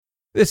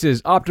This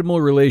is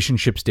Optimal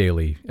Relationships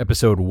Daily,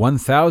 episode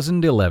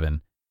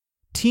 1011.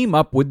 Team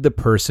Up with the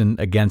Person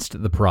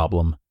Against the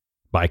Problem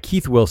by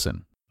Keith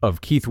Wilson of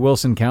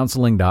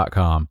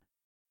KeithWilsonCounseling.com.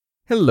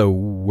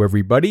 Hello,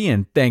 everybody,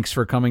 and thanks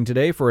for coming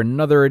today for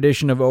another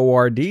edition of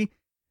ORD.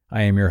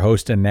 I am your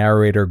host and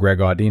narrator, Greg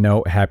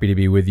Audino. Happy to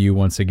be with you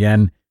once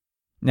again.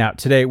 Now,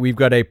 today we've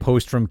got a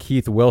post from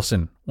Keith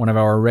Wilson, one of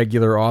our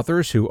regular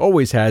authors who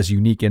always has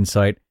unique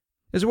insight,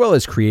 as well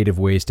as creative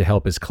ways to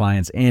help his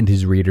clients and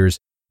his readers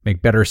make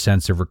better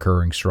sense of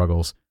recurring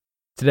struggles.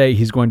 Today,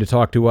 he's going to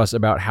talk to us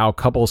about how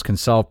couples can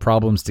solve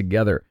problems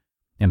together,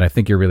 and I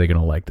think you're really going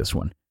to like this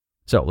one.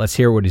 So let's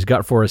hear what he's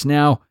got for us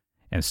now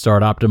and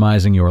start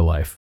optimizing your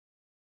life.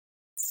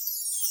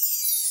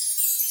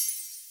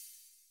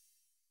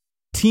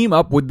 Team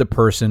Up with the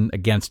Person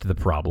Against the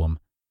Problem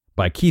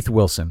by Keith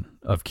Wilson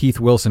of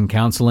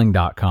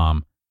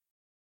KeithWilsonCounseling.com.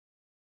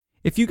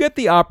 If you get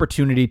the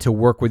opportunity to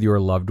work with your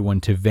loved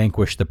one to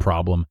vanquish the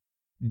problem,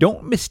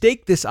 don't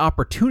mistake this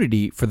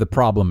opportunity for the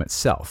problem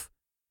itself.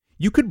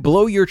 You could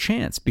blow your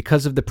chance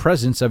because of the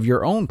presence of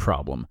your own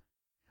problem.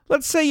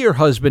 Let's say your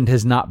husband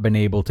has not been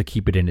able to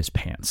keep it in his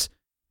pants.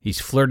 He's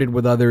flirted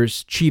with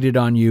others, cheated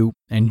on you,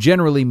 and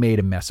generally made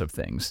a mess of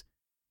things.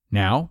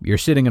 Now, you're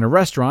sitting in a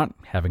restaurant,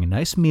 having a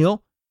nice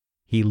meal.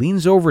 He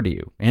leans over to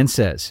you and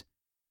says,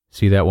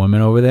 "See that woman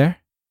over there?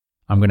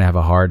 I'm going to have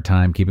a hard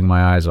time keeping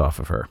my eyes off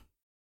of her."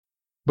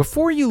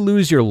 Before you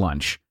lose your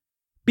lunch,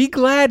 be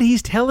glad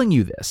he's telling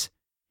you this.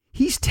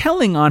 He's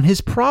telling on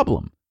his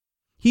problem.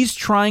 He's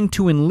trying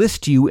to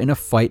enlist you in a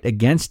fight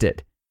against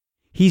it.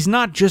 He's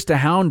not just a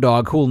hound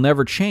dog who'll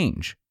never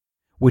change.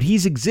 What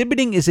he's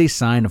exhibiting is a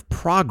sign of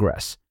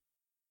progress.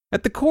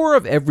 At the core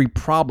of every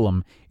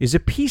problem is a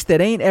piece that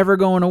ain't ever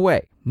going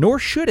away, nor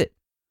should it.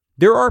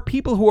 There are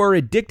people who are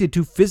addicted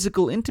to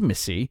physical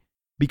intimacy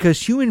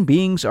because human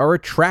beings are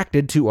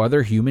attracted to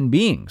other human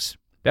beings.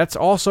 That's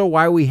also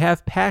why we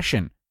have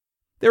passion.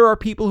 There are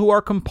people who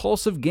are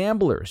compulsive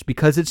gamblers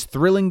because it's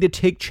thrilling to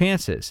take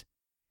chances.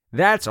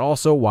 That's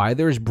also why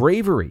there's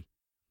bravery.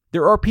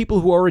 There are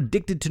people who are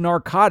addicted to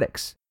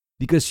narcotics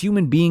because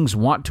human beings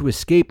want to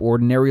escape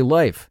ordinary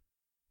life.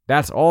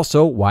 That's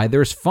also why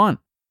there's fun.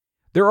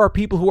 There are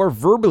people who are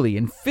verbally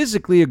and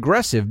physically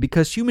aggressive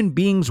because human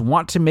beings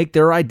want to make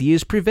their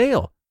ideas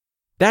prevail.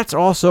 That's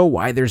also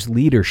why there's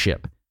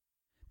leadership.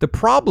 The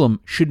problem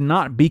should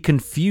not be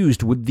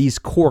confused with these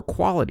core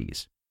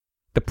qualities.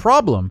 The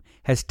problem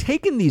has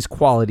taken these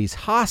qualities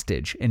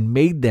hostage and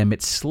made them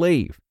its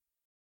slave.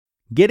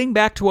 Getting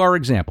back to our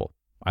example,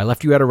 I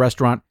left you at a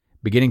restaurant,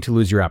 beginning to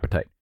lose your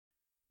appetite.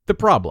 The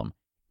problem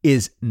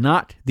is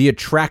not the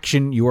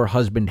attraction your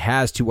husband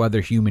has to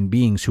other human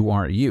beings who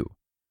aren't you.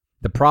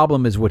 The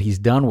problem is what he's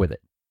done with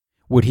it.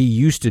 What he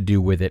used to do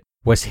with it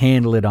was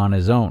handle it on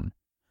his own.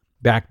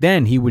 Back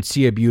then, he would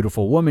see a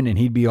beautiful woman and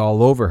he'd be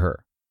all over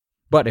her.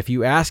 But if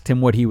you asked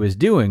him what he was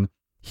doing,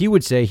 he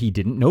would say he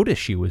didn't notice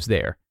she was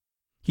there.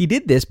 He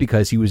did this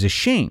because he was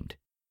ashamed.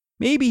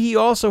 Maybe he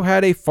also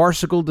had a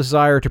farcical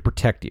desire to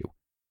protect you.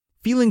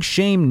 Feeling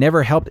shame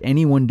never helped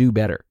anyone do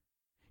better.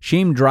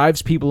 Shame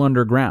drives people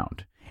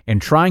underground,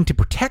 and trying to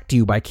protect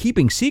you by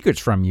keeping secrets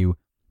from you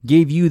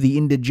gave you the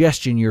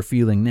indigestion you're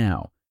feeling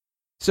now.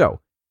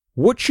 So,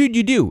 what should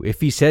you do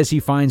if he says he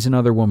finds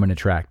another woman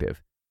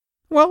attractive?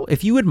 Well,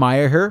 if you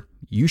admire her,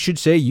 you should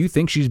say you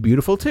think she's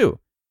beautiful too.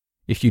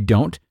 If you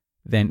don't,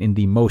 then in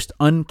the most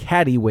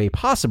uncatty way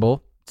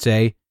possible,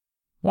 say,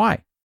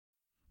 why?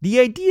 The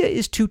idea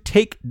is to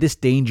take this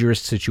dangerous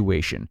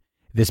situation,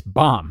 this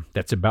bomb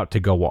that's about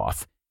to go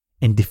off,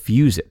 and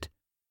diffuse it.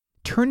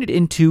 Turn it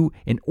into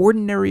an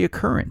ordinary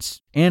occurrence,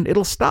 and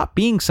it'll stop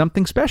being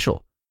something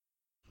special.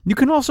 You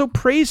can also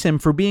praise him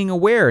for being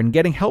aware and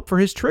getting help for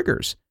his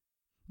triggers.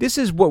 This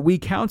is what we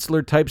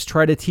counselor types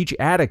try to teach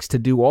addicts to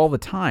do all the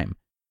time.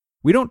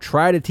 We don't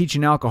try to teach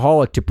an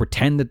alcoholic to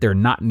pretend that they're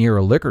not near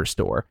a liquor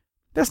store.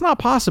 That's not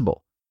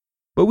possible.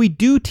 But we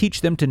do teach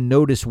them to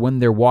notice when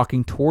they're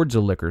walking towards a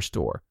liquor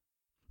store.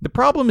 The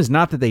problem is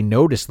not that they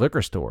notice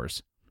liquor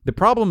stores. The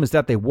problem is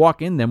that they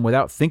walk in them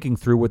without thinking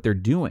through what they're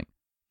doing.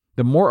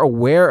 The more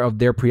aware of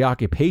their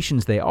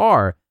preoccupations they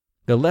are,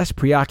 the less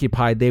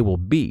preoccupied they will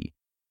be.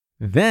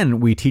 Then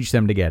we teach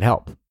them to get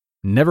help.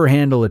 Never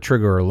handle a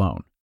trigger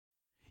alone.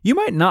 You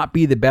might not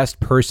be the best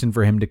person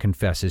for him to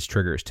confess his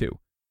triggers to.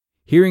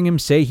 Hearing him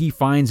say he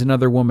finds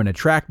another woman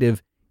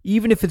attractive,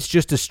 even if it's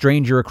just a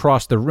stranger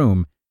across the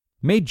room,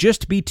 may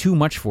just be too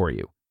much for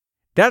you.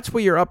 That's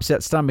what your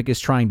upset stomach is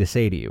trying to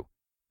say to you.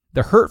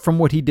 The hurt from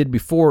what he did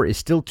before is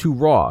still too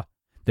raw.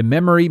 The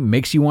memory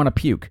makes you want to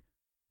puke.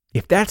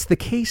 If that's the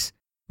case,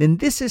 then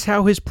this is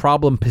how his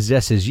problem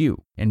possesses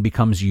you and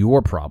becomes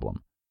your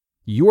problem.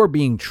 You're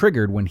being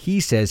triggered when he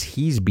says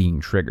he's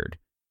being triggered.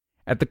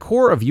 At the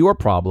core of your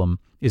problem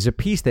is a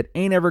piece that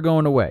ain't ever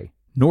going away,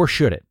 nor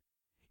should it.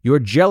 You're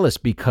jealous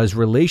because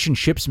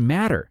relationships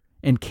matter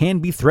and can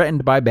be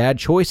threatened by bad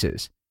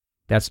choices.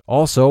 That's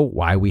also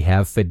why we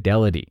have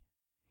fidelity.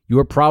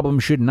 Your problem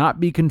should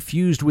not be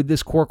confused with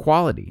this core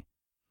quality.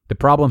 The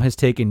problem has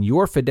taken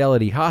your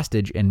fidelity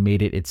hostage and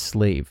made it its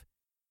slave.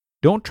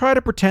 Don't try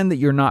to pretend that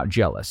you're not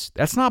jealous.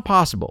 That's not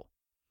possible.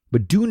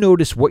 But do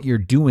notice what you're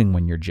doing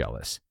when you're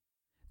jealous.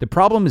 The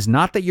problem is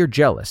not that you're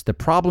jealous. The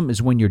problem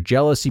is when your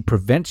jealousy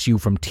prevents you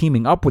from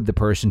teaming up with the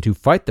person to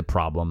fight the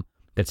problem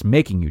that's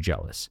making you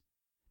jealous.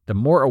 The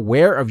more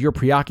aware of your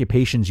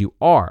preoccupations you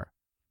are,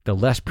 the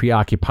less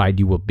preoccupied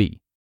you will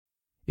be.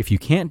 If you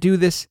can't do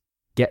this,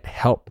 get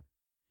help.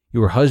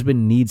 Your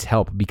husband needs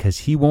help because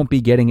he won't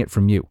be getting it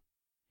from you.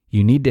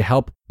 You need to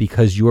help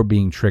because you're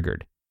being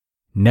triggered.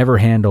 Never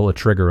handle a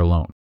trigger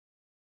alone.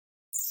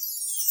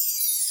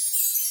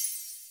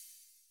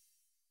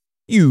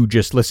 You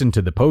just listened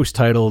to the post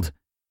titled,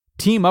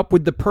 Team Up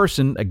with the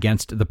Person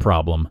Against the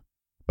Problem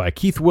by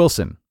Keith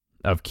Wilson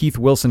of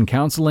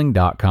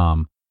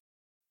KeithWilsonCounseling.com.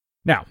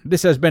 Now,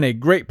 this has been a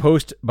great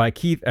post by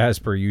Keith as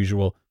per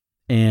usual,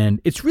 and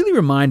it's really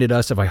reminded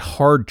us of a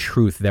hard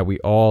truth that we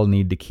all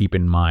need to keep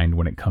in mind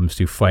when it comes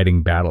to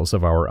fighting battles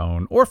of our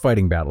own or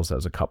fighting battles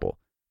as a couple.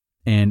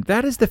 And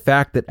that is the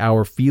fact that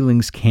our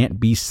feelings can't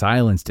be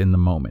silenced in the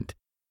moment.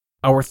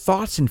 Our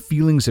thoughts and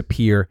feelings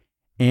appear,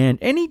 and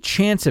any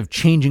chance of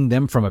changing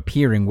them from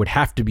appearing would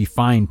have to be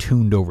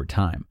fine-tuned over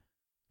time.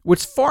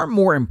 What's far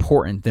more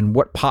important than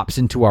what pops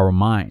into our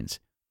minds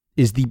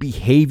is the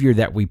behavior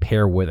that we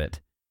pair with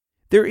it.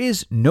 There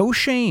is no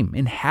shame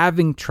in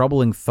having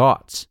troubling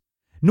thoughts,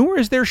 nor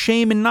is there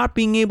shame in not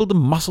being able to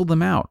muscle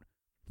them out,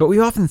 but we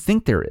often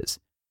think there is.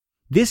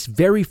 This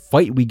very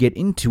fight we get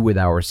into with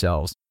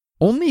ourselves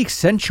only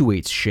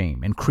accentuates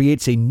shame and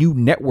creates a new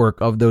network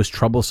of those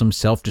troublesome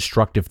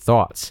self-destructive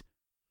thoughts.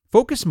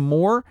 Focus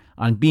more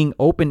on being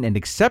open and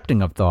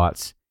accepting of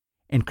thoughts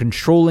and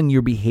controlling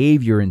your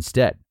behavior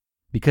instead,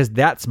 because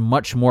that's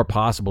much more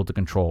possible to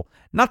control,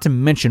 not to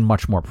mention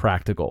much more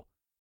practical.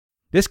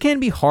 This can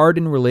be hard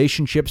in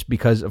relationships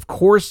because, of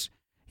course,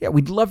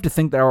 we'd love to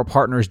think that our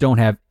partners don't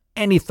have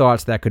any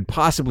thoughts that could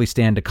possibly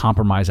stand to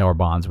compromise our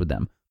bonds with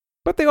them,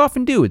 but they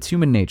often do. It's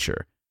human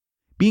nature.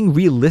 Being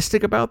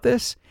realistic about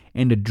this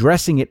and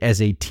addressing it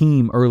as a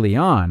team early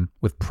on,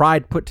 with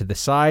pride put to the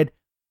side,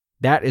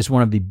 that is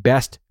one of the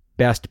best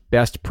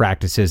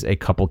practices a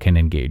couple can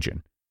engage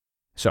in.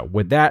 So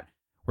with that,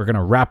 we're going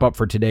to wrap up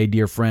for today,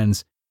 dear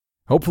friends.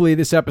 Hopefully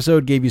this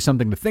episode gave you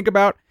something to think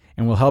about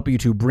and will help you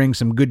to bring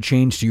some good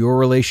change to your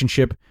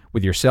relationship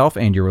with yourself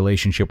and your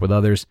relationship with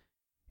others.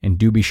 And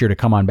do be sure to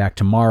come on back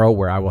tomorrow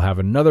where I will have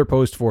another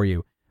post for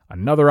you,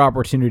 another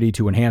opportunity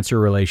to enhance your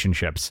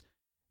relationships.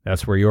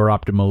 That's where your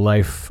optimal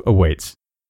life awaits.